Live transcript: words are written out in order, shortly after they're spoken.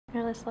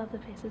I just love the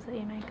faces that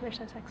you make. They're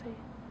so sexy.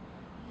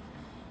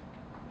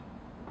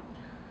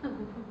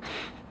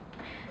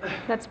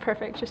 That's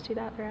perfect. Just do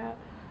that throughout.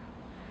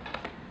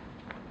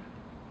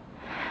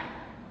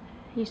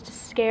 It used to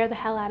scare the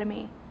hell out of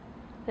me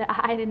that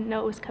I didn't know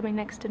what was coming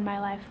next in my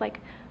life. Like,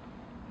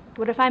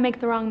 what if I make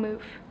the wrong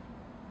move?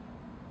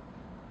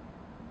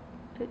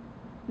 But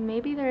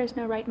maybe there is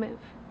no right move.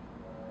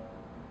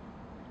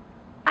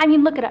 I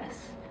mean, look at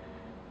us.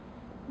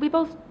 We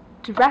both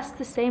dress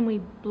the same, we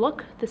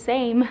look the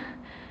same,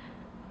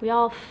 we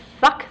all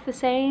fuck the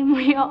same,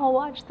 we all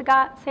watch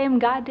the same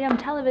goddamn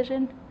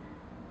television.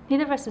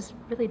 Neither of us is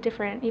really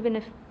different, even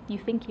if you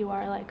think you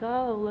are. Like,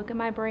 oh, look at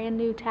my brand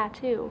new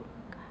tattoo.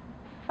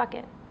 Fuck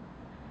it.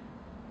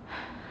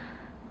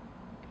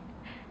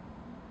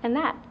 And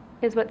that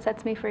is what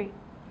sets me free.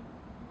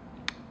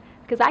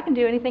 Because I can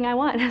do anything I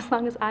want as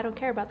long as I don't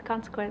care about the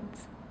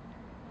consequence.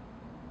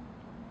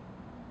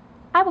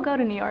 I will go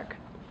to New York.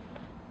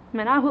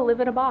 And I will live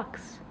in a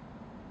box.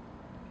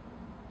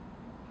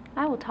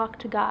 I will talk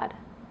to God.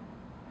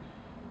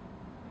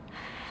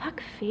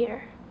 Fuck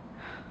fear.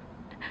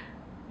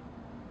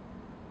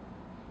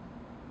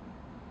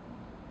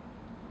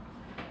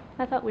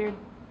 That felt weird.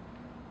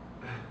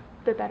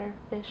 Bit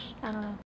better-ish. I don't know.